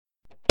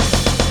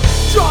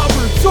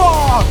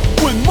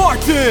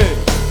Martin!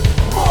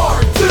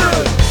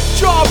 Martin!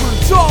 Jobber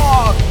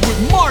Talk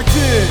with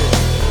Martin!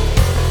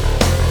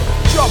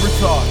 Jobber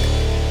Talk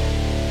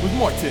with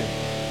Martin.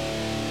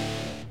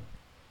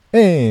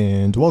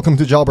 And welcome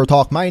to Jobber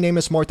Talk. My name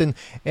is Martin,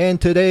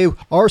 and today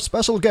our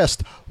special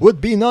guest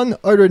would be none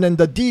other than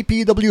the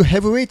DPW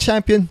Heavyweight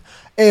Champion,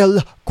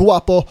 El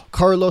Guapo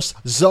Carlos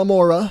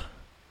Zamora.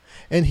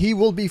 And he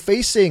will be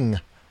facing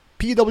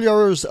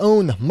PWR's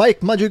own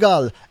Mike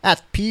Madrigal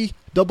at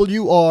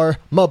PWR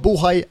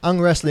Mabuhay Ang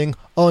Wrestling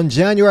on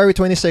January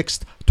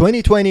 26th,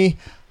 2020,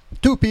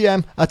 2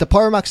 p.m. at the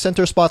Paramax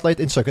Center Spotlight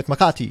in Circuit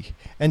Makati.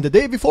 And the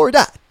day before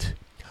that,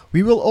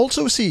 we will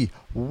also see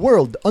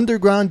World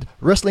Underground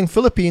Wrestling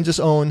Philippines'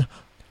 own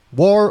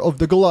War of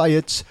the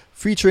Goliaths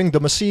featuring the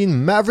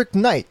Machine Maverick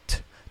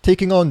Knight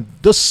taking on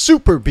the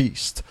Super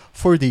Beast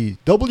for the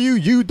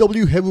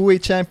WUW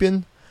Heavyweight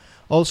Champion.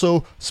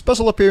 Also,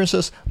 special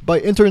appearances by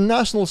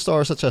international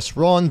stars such as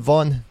Ron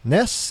Von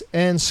Ness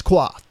and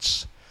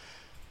Squatch.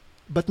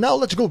 But now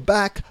let's go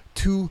back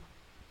to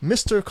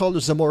Mr.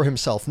 Carlos Zamora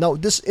himself. Now,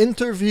 this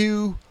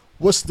interview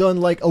was done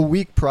like a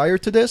week prior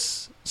to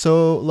this.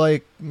 So,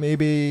 like,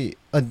 maybe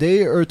a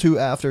day or two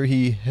after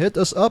he hit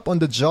us up on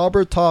the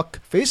Jobber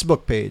Talk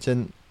Facebook page.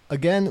 And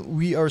again,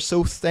 we are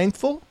so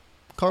thankful,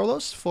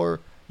 Carlos, for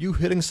you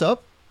hitting us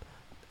up,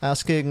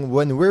 asking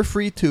when we're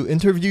free to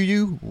interview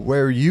you,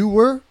 where you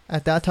were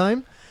at that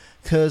time.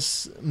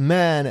 Because,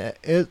 man,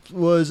 it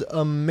was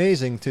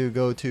amazing to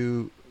go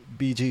to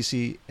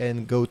BGC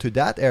and go to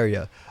that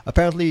area.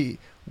 Apparently,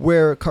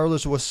 where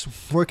Carlos was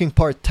working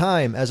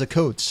part-time as a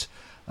coach,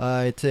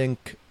 I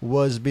think,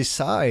 was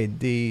beside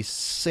the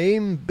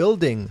same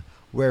building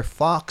where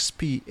Fox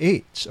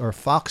PH or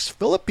Fox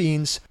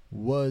Philippines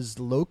was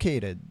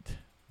located.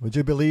 Would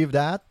you believe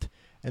that?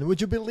 And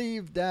would you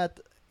believe that,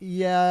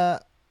 yeah,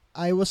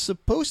 I was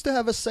supposed to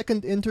have a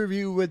second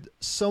interview with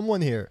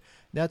someone here.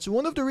 That's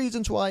one of the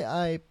reasons why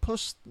I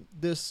pushed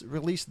this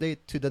release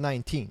date to the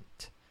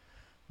 19th.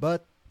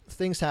 But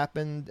things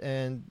happened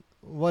and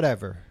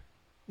whatever.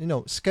 You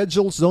know,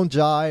 schedules don't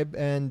jibe,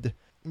 and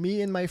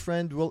me and my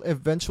friend will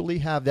eventually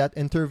have that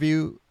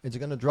interview. It's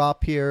going to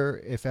drop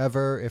here, if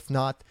ever, if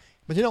not.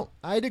 But you know,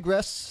 I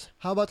digress.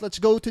 How about let's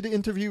go to the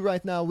interview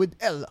right now with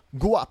El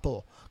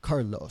Guapo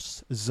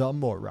Carlos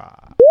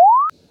Zamora.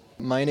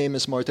 My name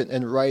is Martin,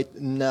 and right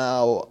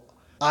now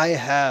I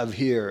have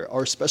here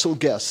our special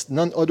guest,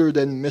 none other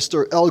than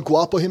Mr. El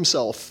Guapo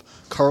himself,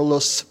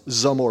 Carlos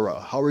Zamora.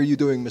 How are you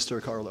doing,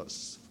 Mr.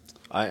 Carlos?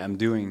 I am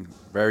doing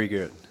very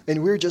good.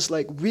 And we're just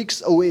like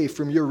weeks away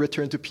from your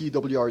return to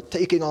PWR,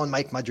 taking on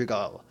Mike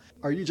Madrigal.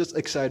 Are you just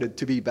excited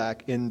to be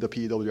back in the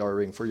PWR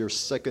ring for your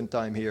second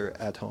time here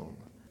at home?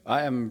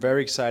 I am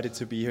very excited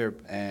to be here,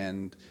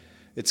 and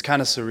it's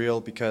kind of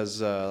surreal because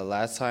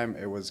last time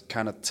it was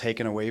kind of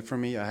taken away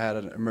from me. I had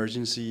an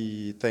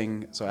emergency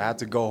thing, so I had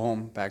to go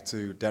home back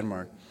to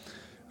Denmark.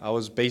 I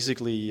was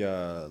basically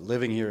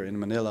living here in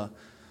Manila,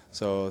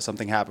 so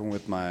something happened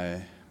with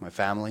my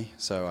family,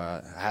 so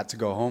I had to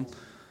go home.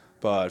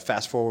 But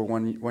fast forward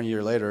one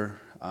year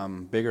later,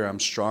 I'm bigger, I'm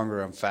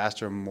stronger, I'm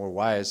faster, I'm more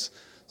wise.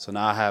 So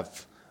now I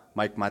have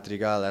Mike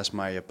Madrigal as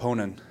my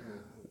opponent,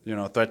 you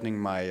know, threatening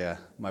my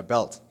my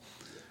belt,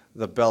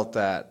 the belt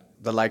that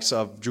the likes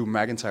of Drew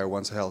McIntyre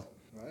once held.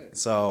 Right.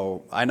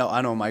 So I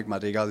know Mike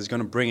Madrigal is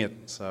going to bring it.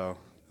 So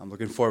I'm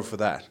looking forward for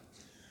that.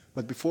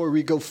 But before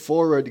we go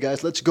forward,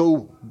 guys, let's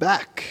go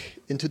back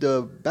into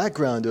the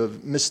background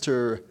of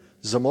Mr.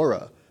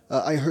 Zamora.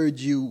 I heard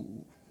you,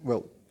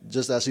 well,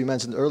 just as you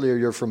mentioned earlier,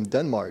 you're from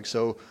Denmark.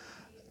 So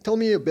tell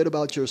me a bit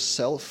about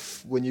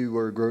yourself when you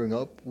were growing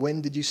up.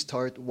 When did you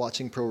start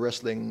watching pro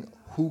wrestling?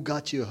 Who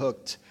got you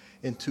hooked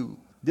into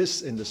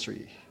this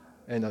industry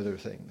and other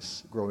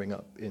things growing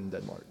up in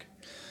Denmark?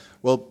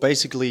 Well,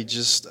 basically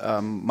just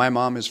my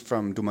mom is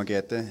from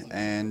Dumaguete,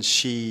 and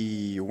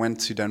she went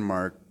to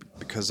Denmark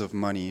because of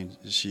money.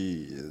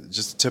 She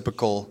just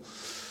typical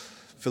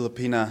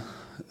Filipina,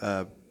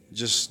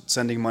 just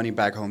sending money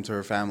back home to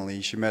her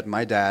family. She met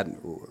my dad,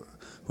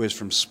 who is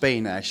from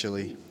Spain,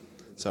 actually.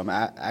 So I'm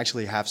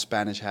actually half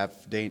Spanish, half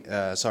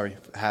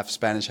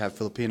Spanish, half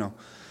Filipino.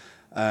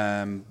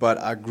 But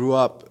I grew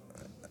up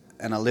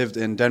and I lived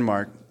in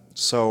Denmark,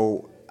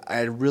 so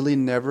I really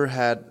never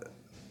had,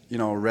 you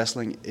know,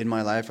 wrestling in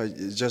my life.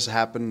 It just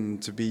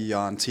happened to be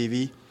on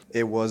TV.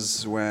 It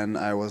was when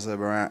I was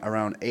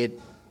around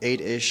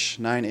eight-ish,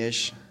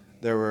 9-ish.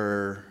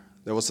 There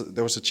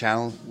was a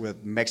channel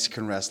with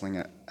Mexican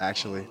wrestling,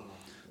 actually.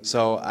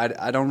 So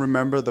I don't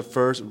remember the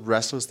first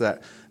wrestlers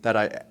that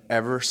I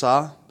ever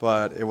saw,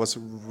 but it was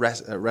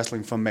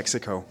wrestling from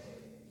Mexico.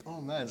 Oh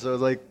man, so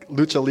like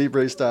lucha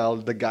libre style,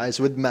 the guys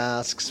with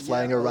masks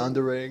flying around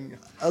the ring.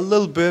 A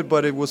little bit,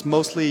 but it was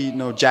mostly, you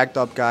know, jacked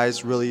up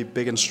guys, really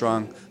big and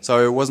strong.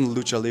 So it wasn't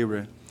lucha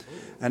libre.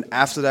 And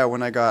after that,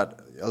 when I got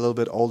a little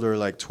bit older,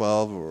 like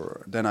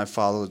 12, then I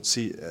followed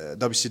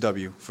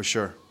WCW for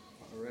sure.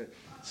 All right.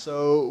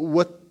 So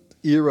what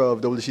era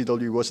of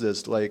WCW was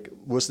this? Like,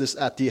 was this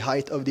at the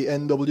height of the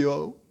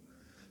NWO?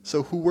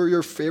 So who were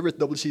your favorite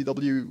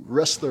WCW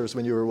wrestlers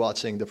when you were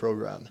watching the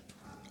program?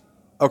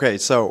 Okay,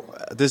 so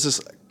this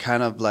is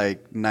kind of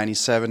like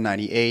 97,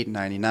 98,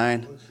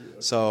 99.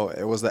 So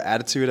it was the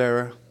Attitude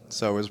Era.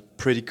 So it was a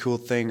pretty cool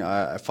thing.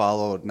 I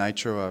followed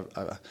Nitro,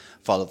 I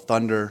followed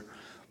Thunder.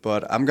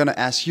 But I'm going to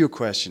ask you a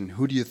question.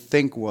 Who do you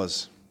think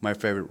was my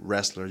favorite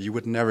wrestler? You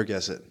would never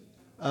guess it.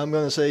 I'm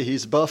gonna say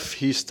he's buff,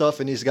 he's tough,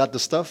 and he's got the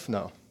stuff.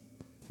 No.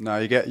 No,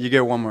 you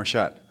get one more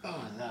shot.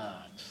 Oh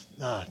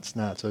no, it's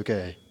not.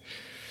 Okay.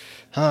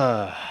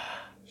 Ah,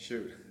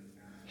 Shoot.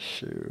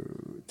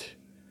 shoot.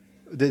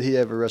 Did he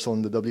ever wrestle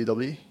in the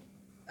WWE?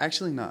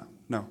 Actually, no.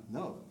 No.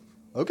 No.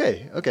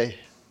 Okay.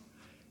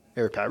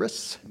 Air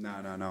Paris?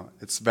 No.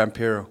 It's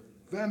Vampiro.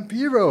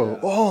 Vampiro.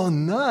 Oh,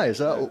 nice.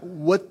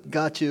 What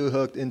got you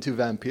hooked into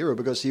Vampiro?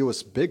 Because he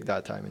was big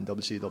that time in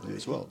WCW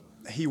as well.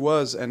 He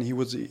was, and he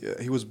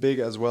was big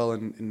as well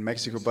in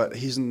Mexico, but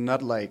he's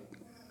not like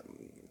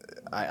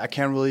I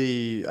can't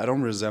really I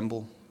don't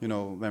resemble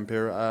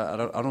Vampiro.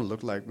 I don't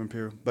look like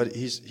Vampiro, but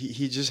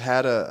he just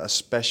had a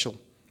special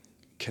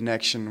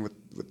connection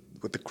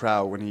with the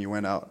crowd when he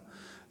went out,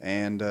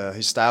 and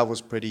his style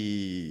was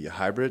pretty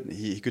hybrid.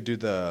 He could do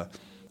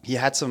he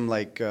had some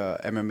like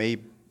MMA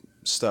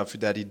stuff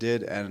that he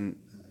did, and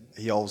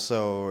he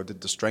also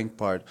did the strength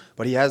part,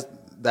 but he has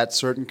that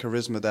certain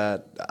charisma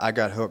that I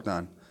got hooked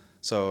on.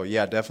 So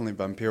yeah, definitely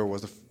Vampiro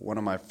was one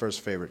of my first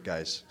favorite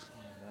guys.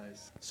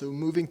 Nice. So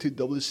moving to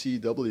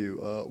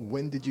WCW,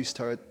 when did you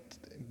start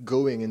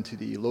going into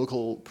the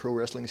local pro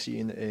wrestling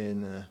scene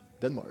in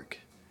Denmark?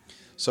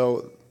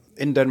 So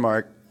in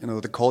Denmark,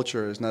 the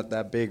culture is not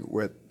that big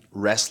with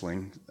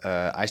wrestling.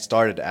 I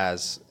started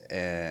as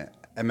a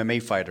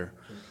MMA fighter.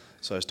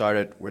 So I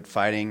started with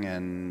fighting,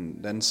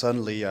 and then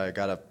suddenly I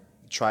got a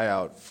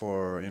tryout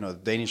for the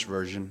Danish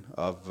version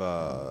of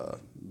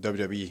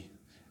WWE,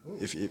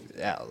 if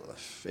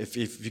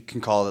you can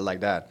call it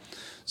like that.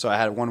 So I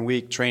had 1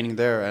 week training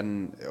there,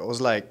 and it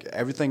was like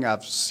everything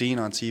I've seen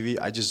on TV.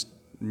 I just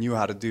knew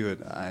how to do it.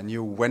 I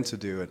knew when to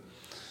do it.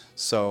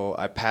 So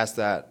I passed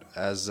that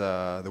as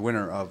the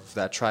winner of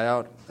that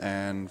tryout,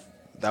 and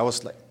that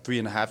was like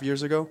 3.5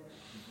 years ago.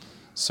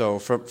 So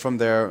from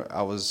there,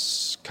 I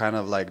was kind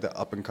of like the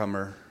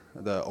up-and-comer,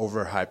 the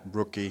overhyped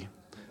rookie,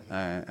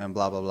 and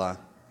blah, blah, blah.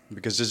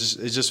 Because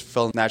it just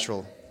felt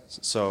natural.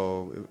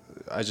 So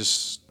I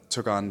just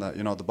took on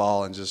the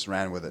ball and just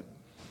ran with it.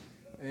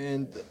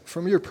 And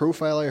from your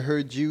profile, I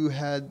heard you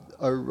had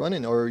a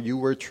run-in, or you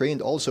were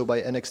trained also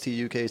by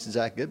NXT UK's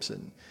Zach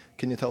Gibson.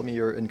 Can you tell me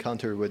your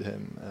encounter with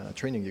him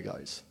training you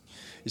guys?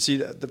 You see,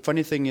 the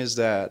funny thing is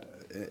that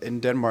in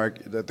Denmark,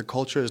 the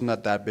culture is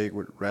not that big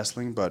with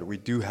wrestling, but we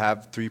do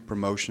have 3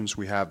 promotions.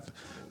 We have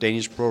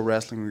Danish Pro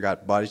Wrestling, we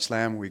got Body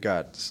Slam, we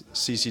got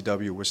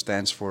CCW, which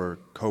stands for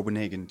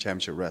Copenhagen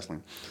Championship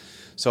Wrestling.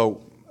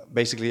 So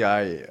basically,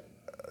 I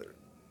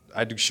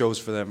do shows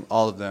for them,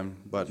 all of them,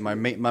 but my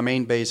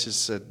main base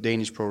is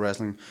Danish Pro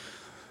Wrestling.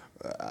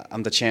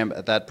 I'm the champ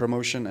at that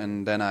promotion,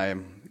 and then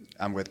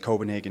I'm with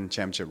Copenhagen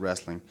Championship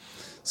Wrestling.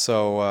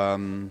 So,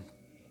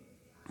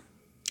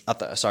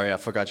 sorry, I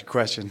forgot your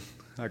question.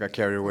 I got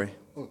carried away.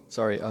 Oh,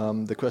 sorry.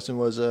 The question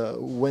was,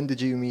 when did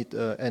you meet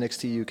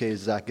NXT UK's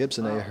Zach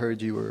Gibson? I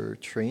heard you were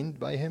trained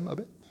by him a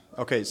bit.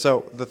 Okay,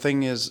 so the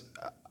thing is,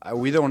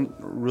 we don't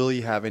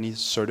really have any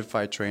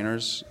certified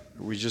trainers.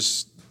 We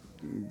just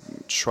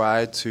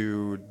try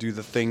to do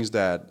the things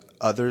that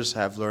others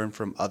have learned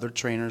from other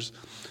trainers.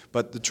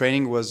 But the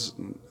training was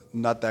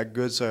not that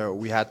good, so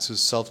we had to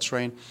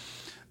self-train.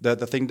 The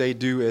thing they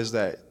do is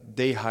that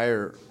they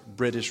hire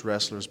British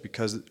wrestlers,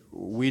 because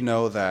we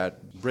know that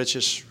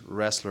British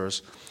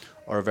wrestlers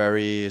are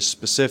very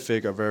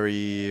specific, are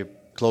very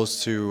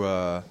close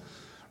to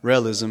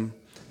realism,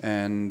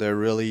 and they're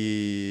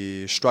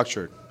really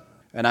structured.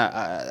 And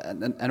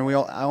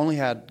I only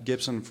had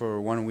Gibson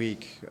for 1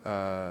 week.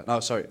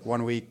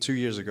 1 week 2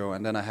 years ago,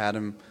 and then I had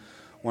him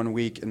 1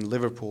 week in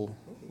Liverpool,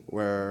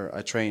 where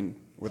I trained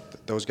with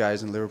those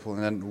guys in Liverpool,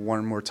 and then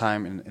one more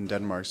time in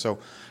Denmark. So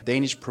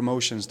Danish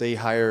promotions, they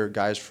hire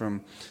guys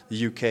from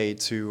the UK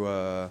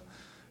to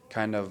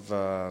kind of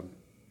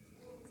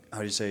how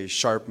do you say,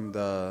 sharpen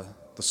the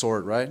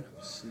sword, right?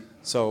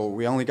 So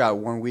we only got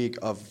 1 week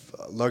of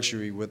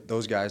luxury with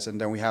those guys,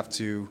 and then we have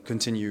to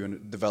continue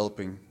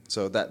developing.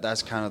 So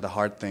that's kind of the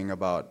hard thing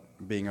about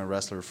being a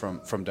wrestler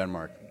from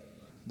Denmark.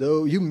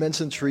 Though you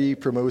mentioned 3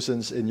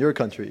 promotions in your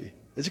country,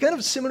 it's kind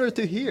of similar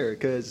to here,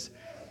 because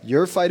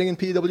you're fighting in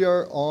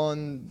PWR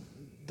on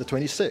the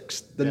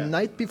 26th. The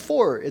night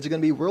before, it's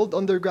going to be World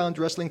Underground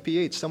Wrestling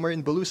PH somewhere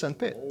in Bulusan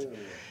Pit. Oh.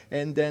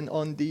 And then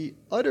on the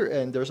other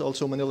end, there's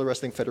also Manila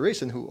Wrestling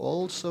Federation, who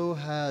also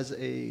has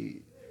a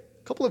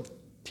couple of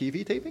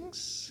TV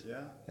tapings. Yeah.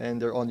 And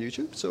they're on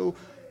YouTube. So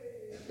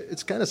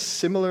it's kind of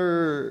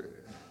similar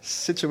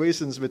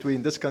situations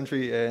between this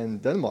country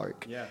and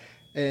Denmark. Yeah.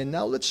 And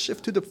now let's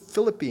shift to the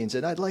Philippines.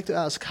 And I'd like to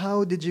ask,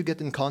 how did you get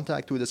in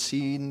contact with the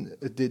scene?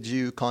 Did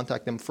you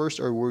contact them first,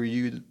 or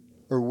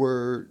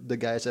were the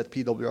guys at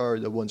PWR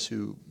the ones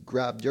who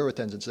grabbed your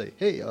attention and say,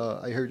 "Hey,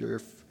 I heard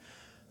you're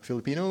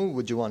Filipino.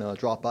 Would you want to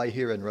drop by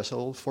here and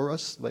wrestle for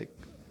us?" Like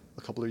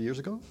a couple of years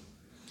ago.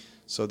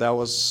 So that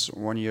was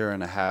 1.5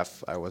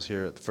 years I was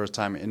here the first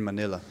time in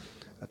Manila.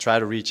 I tried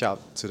to reach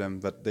out to them,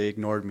 but they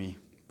ignored me.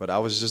 But I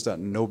was just a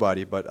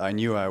nobody, but I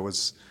knew I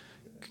was,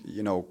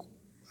 you know,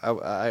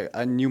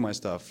 I knew my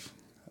stuff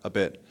a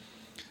bit.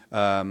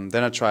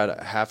 Then I tried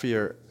a half a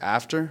year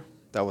after.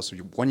 That was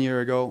 1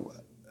 year ago.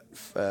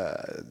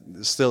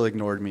 Still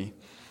ignored me.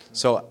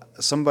 So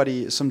some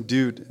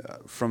dude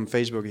from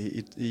Facebook,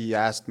 he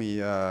asked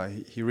me,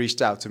 he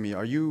reached out to me.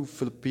 Are you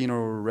Filipino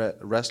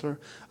wrestler?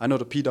 I know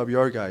the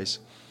PWR guys.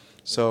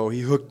 So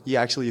he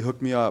actually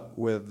hooked me up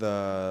with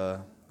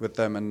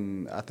them,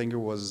 and I think it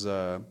was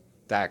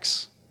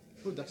Dax.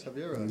 Oh, Dax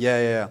Javier.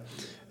 Yeah.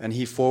 And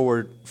he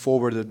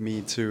forwarded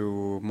me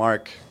to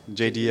Mark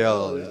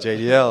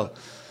JDL,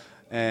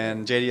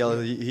 and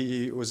JDL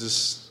he was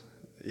just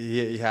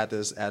he had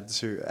this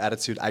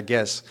attitude, I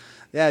guess.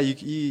 Yeah,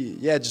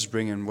 just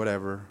bring in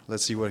whatever.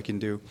 Let's see what I can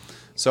do.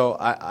 So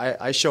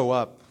I show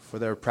up for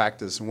their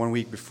practice 1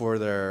 week before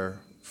their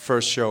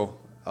first show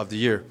of the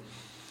year.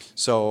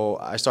 So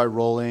I start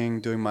rolling,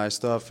 doing my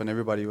stuff, and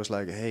everybody was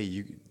like,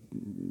 "Hey,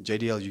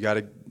 JDL, you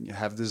gotta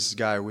have this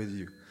guy with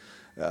you,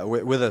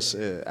 with us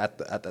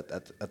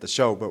at the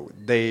show." But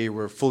they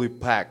were fully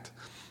packed,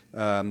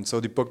 so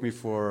they booked me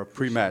for a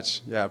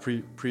pre-match,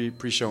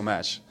 pre-show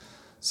match.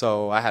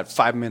 So I had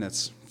 5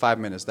 minutes. 5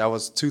 minutes. That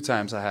was 2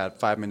 times I had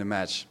 5-minute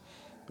match.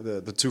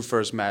 The 2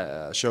 first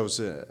shows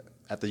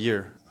at the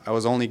year. I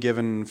was only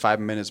given 5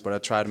 minutes, but I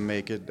tried to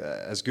make it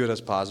as good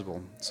as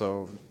possible.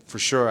 So for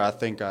sure, I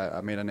think I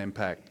made an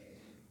impact.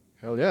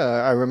 Hell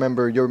yeah, I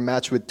remember your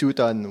match with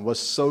Tutan was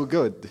so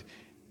good.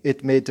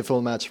 It made the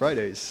Full Match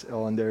Fridays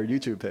on their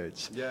YouTube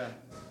page. Yeah.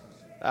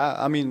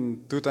 I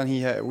mean, Tutan,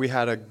 we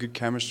had a good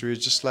chemistry.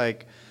 It's just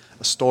like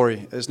a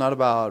story. It's not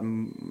about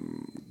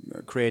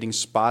creating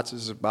spots.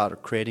 It's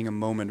about creating a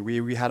moment.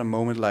 We had a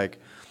moment like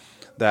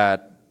that.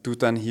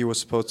 Tutan, he was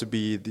supposed to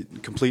be the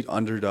complete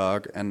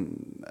underdog,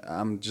 and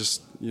I'm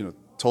just,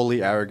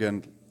 totally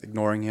arrogant,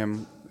 ignoring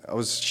him. I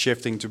was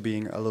shifting to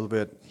being a little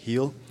bit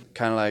heel.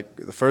 Kind of like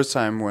the first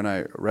time when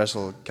I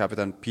wrestled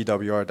Capitan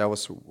PWR, that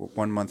was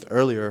 1 month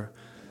earlier.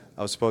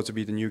 I was supposed to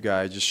be the new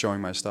guy, just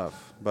showing my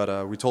stuff.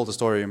 But we told the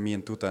story of me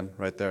and Tutan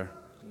right there.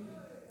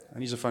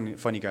 And he's a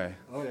funny guy.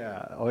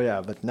 Oh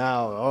yeah. But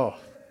now,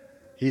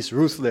 he's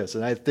ruthless,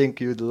 and I think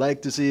you'd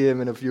like to see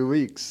him in a few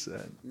weeks.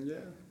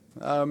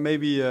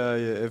 Maybe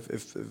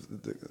if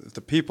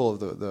the people,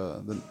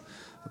 the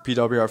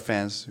PWR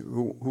fans,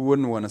 who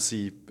wouldn't want to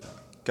see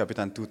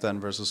Capitan Tutan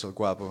versus El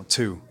Guapo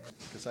 2?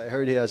 Because I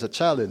heard he has a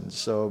challenge,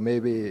 so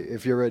maybe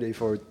if you're ready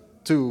for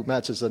 2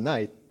 matches a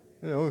night,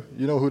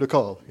 you know who to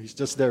call. He's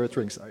just there at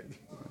ringside.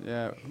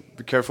 Yeah,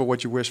 be careful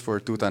what you wish for,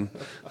 Tutan.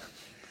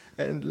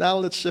 And now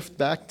let's shift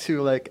back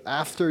to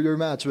after your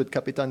match with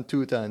Capitan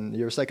Tutan,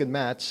 your second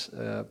match,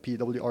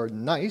 PWR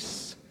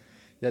Nice.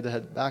 You had to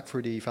head back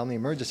for the family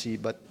emergency,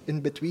 but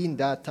in between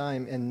that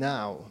time and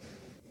now,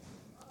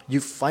 you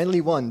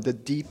finally won the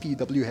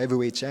DPW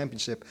Heavyweight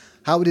Championship.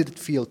 How did it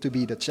feel to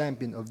be the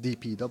champion of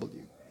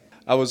DPW?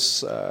 I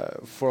was,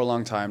 for a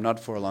long time, not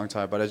for a long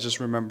time, but I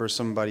just remember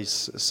somebody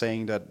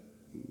saying that,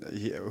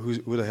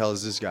 who the hell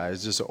is this guy?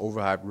 He's just an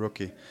overhyped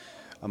rookie.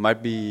 I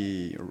might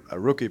be a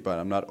rookie, but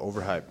I'm not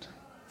overhyped,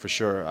 for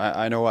sure.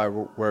 I know I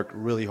worked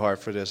really hard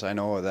for this. I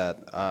know that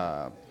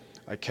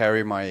I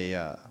carry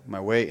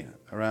my weight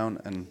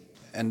around,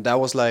 and that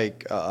was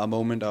like a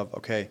moment of,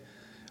 okay,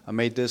 I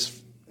made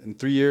this in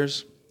 3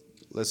 years.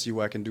 Let's see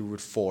what I can do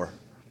with 4.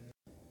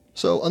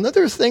 So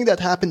another thing that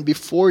happened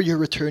before your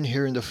return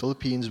here in the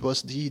Philippines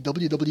was the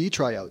WWE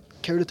tryout.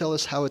 Care to tell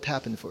us how it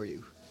happened for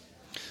you?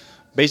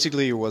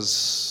 Basically, it was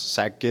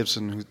Zach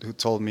Gibson who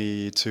told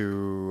me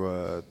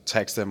to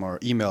text them or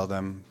email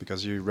them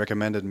because you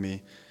recommended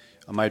me.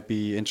 I might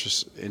be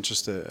interested.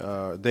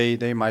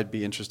 They might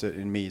be interested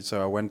in me. So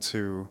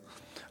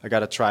I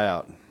got a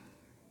tryout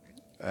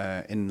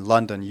in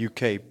London,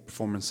 UK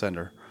Performance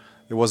Center.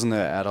 It wasn't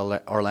at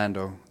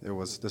Orlando.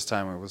 This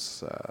time it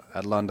was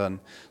at London.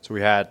 So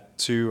we had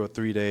 2 or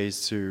 3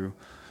 days to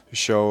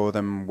show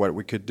them what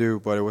we could do,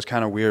 but it was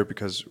kind of weird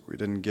because we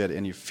didn't get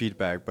any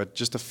feedback. But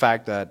just the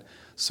fact that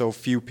so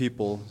few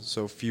people,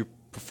 so few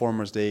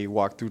performers, they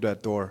walked through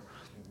that door,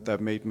 that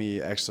made me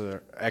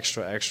extra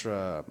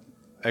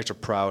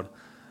proud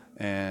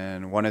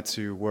and wanted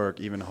to work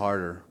even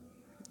harder.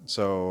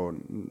 So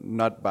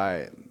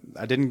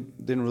I didn't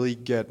really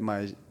get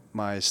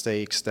my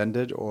stay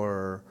extended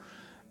or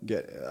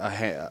get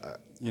a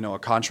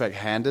contract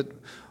handed,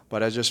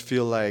 but I just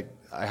feel like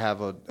I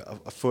have a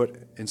foot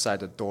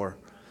inside the door.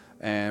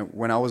 And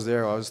when I was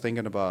there, I was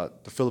thinking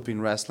about the Philippine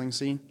wrestling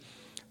scene,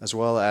 as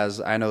well as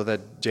I know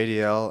that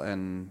JDL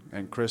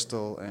and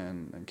Crystal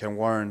and Ken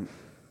Warren,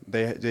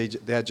 they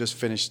had just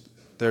finished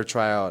their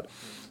tryout.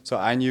 So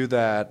I knew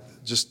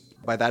that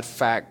just by that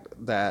fact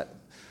that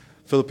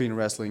Philippine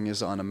wrestling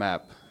is on a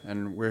map,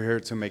 and we're here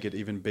to make it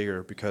even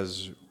bigger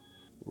because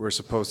we're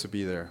supposed to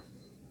be there.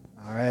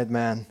 All right,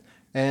 man.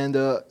 And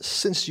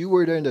since you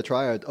were there in the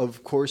tryout,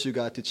 of course you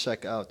got to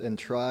check out and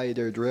try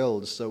their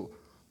drills. So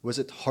Was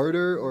it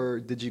harder, or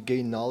did you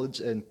gain knowledge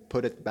and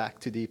put it back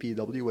to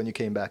DPW when you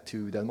came back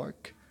to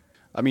Denmark?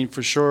 I mean,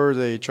 for sure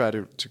they tried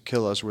to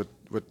kill us with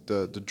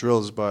the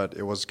drills, but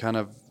it was kind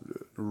of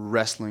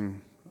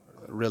wrestling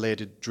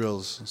related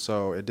drills,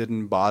 so it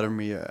didn't bother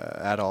me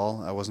at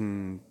all. I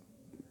wasn't,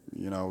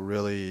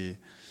 really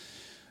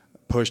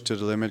pushed to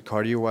the limit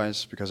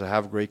cardio-wise because I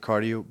have great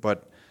cardio,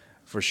 but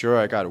for sure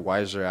I got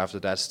wiser after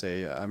that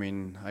stay. I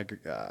mean,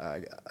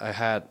 I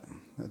had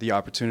the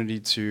opportunity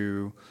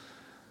to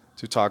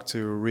talk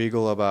to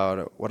Regal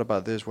about what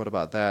about this, what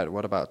about that,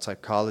 what about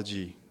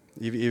psychology,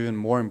 even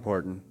more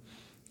important.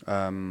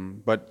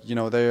 But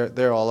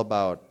they're all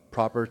about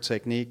proper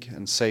technique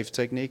and safe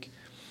technique,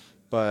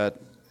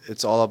 but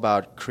it's all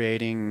about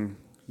creating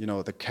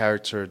the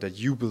character that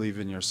you believe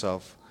in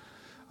yourself.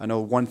 I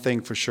know one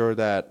thing for sure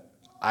that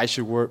I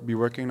should be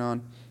working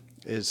on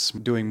is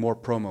doing more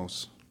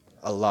promos,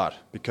 a lot,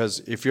 because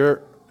if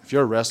you're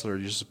a wrestler,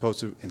 you're supposed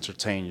to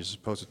entertain, you're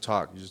supposed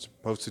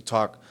to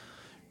talk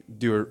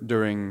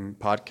during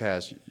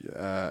podcasts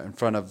in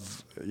front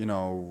of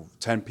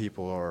 10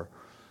 people or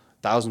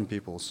 1,000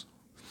 people.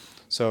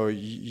 So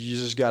you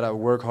just gotta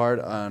work hard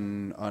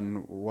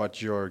on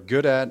what you're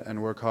good at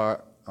and work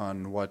hard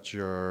on what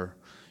you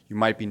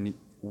might be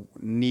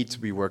need to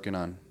be working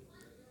on.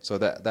 So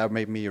that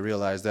made me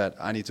realize that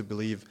I need to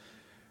believe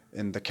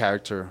in the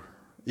character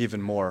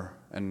even more,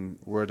 and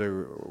where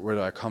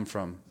do I come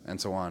from, and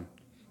so on.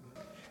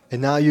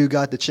 And now you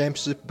got the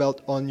championship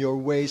belt on your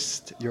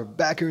waist. You're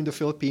back here in the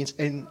Philippines,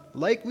 and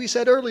like we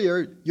said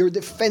earlier, you're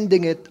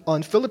defending it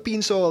on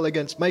Philippine soil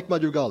against Mike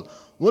Madrigal,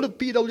 one of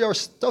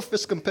PWR's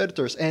toughest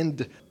competitors.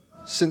 And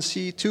since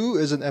he too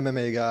is an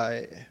MMA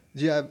guy,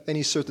 do you have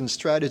any certain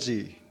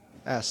strategy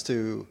as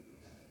to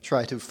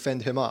try to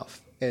fend him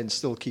off and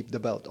still keep the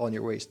belt on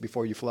your waist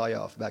before you fly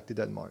off back to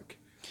Denmark?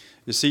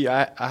 You see,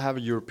 I have a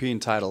European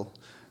title,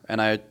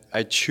 and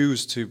I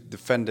choose to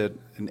defend it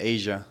in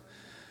Asia.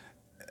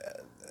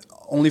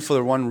 Only for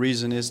the one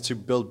reason is to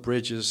build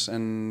bridges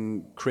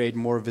and create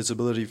more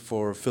visibility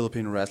for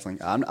Philippine wrestling.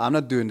 I'm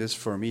not doing this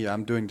for me.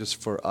 I'm doing this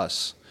for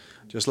us.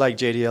 Just like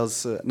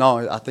JDL's,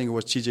 I think it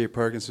was TJ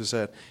Perkins who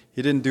said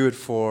he didn't do it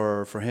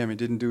for him. He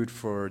didn't do it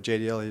for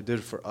JDL. He did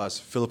it for us,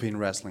 Philippine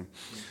wrestling.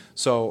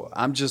 So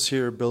I'm just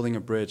here building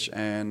a bridge,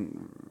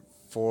 and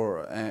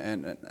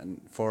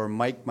for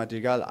Mike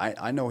Madrigal,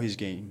 I know his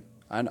game.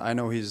 I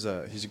know he's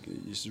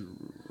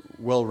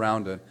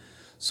well-rounded.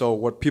 So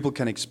what people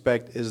can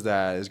expect is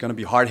that it's going to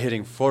be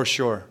hard-hitting for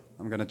sure.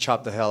 I'm going to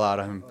chop the hell out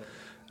of him,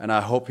 and I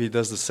hope he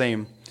does the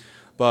same.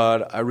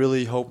 But I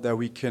really hope that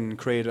we can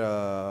create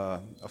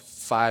a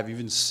 5,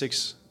 even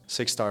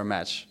 6-star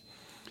match,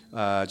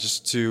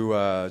 just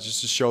to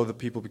show the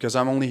people, because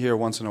I'm only here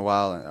once in a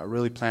while, and I'm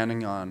really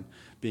planning on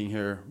being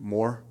here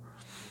more.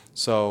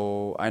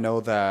 So I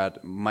know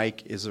that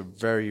Mike is a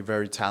very,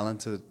 very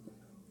talented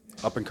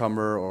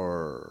up-and-comer,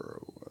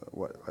 or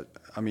what?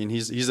 I mean,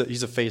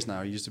 he's a face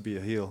now. He used to be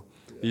a heel.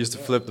 He used to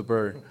flip the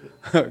bird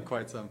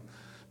quite some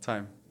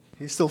time.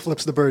 He still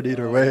flips the bird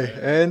either way,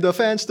 and the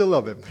fans still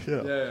love him.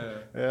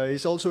 Yeah.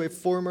 He's also a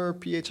former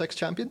PHX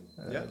champion,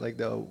 like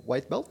the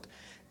white belt.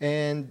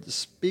 And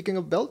speaking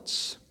of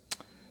belts,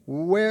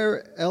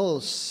 where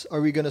else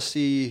are we going to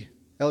see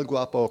El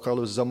Guapo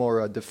Carlos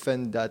Zamora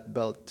defend that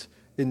belt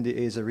in the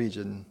Asia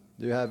region?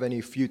 Do you have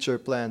any future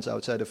plans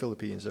outside the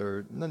Philippines,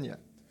 or none yet?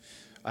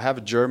 I have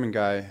a German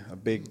guy, a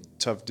big,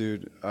 tough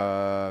dude,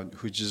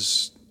 who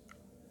just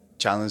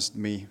challenged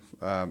me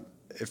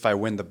if I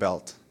win the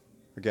belt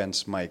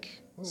against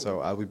Mike. Oh. So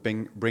I'll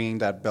be bringing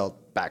that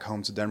belt back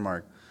home to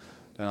Denmark.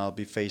 Then I'll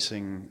be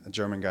facing a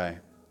German guy.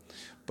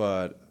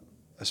 But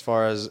as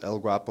far as El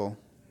Guapo,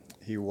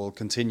 he will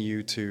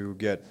continue to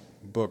get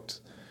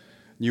booked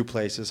new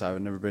places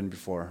I've never been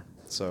before.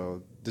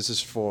 So this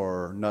is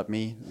for not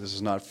me. This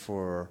is not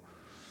for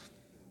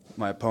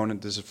my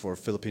opponent. This is for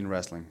Philippine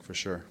wrestling, for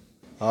sure.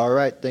 All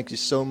right, thank you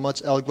so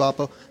much, El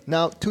Guapo.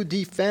 Now, to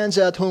the fans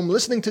at home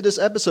listening to this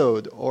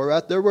episode, or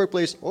at their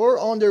workplace, or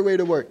on their way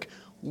to work,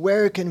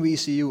 where can we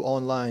see you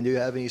online? Do you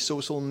have any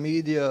social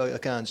media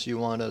accounts you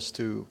want us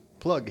to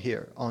plug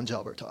here on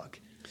Jobber Talk?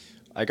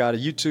 I got a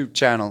YouTube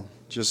channel.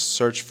 Just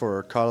search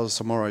for Carlos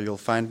Zamora. You'll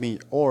find me,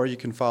 or you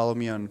can follow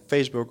me on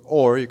Facebook,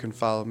 or you can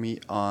follow me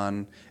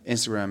on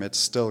Instagram. It's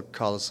still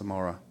Carlos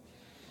Zamora.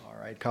 All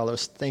right,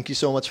 Carlos, thank you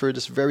so much for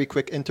this very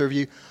quick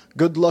interview.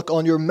 Good luck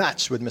on your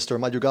match with Mr.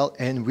 Madrigal,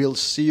 and we'll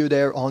see you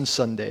there on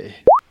Sunday.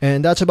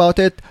 And that's about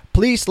it.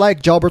 Please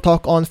like Jobber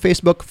Talk on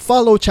Facebook,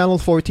 follow Channel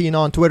 14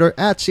 on Twitter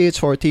at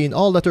CH14,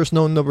 all letters,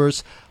 no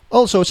numbers.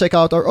 Also, check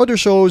out our other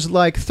shows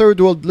like Third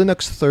World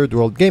Linux, Third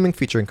World Gaming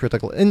featuring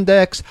Critical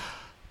Index,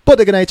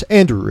 Bodega Nights,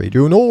 and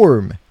Radio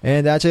Norm.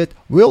 And that's it.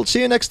 We'll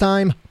see you next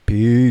time.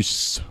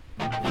 Peace.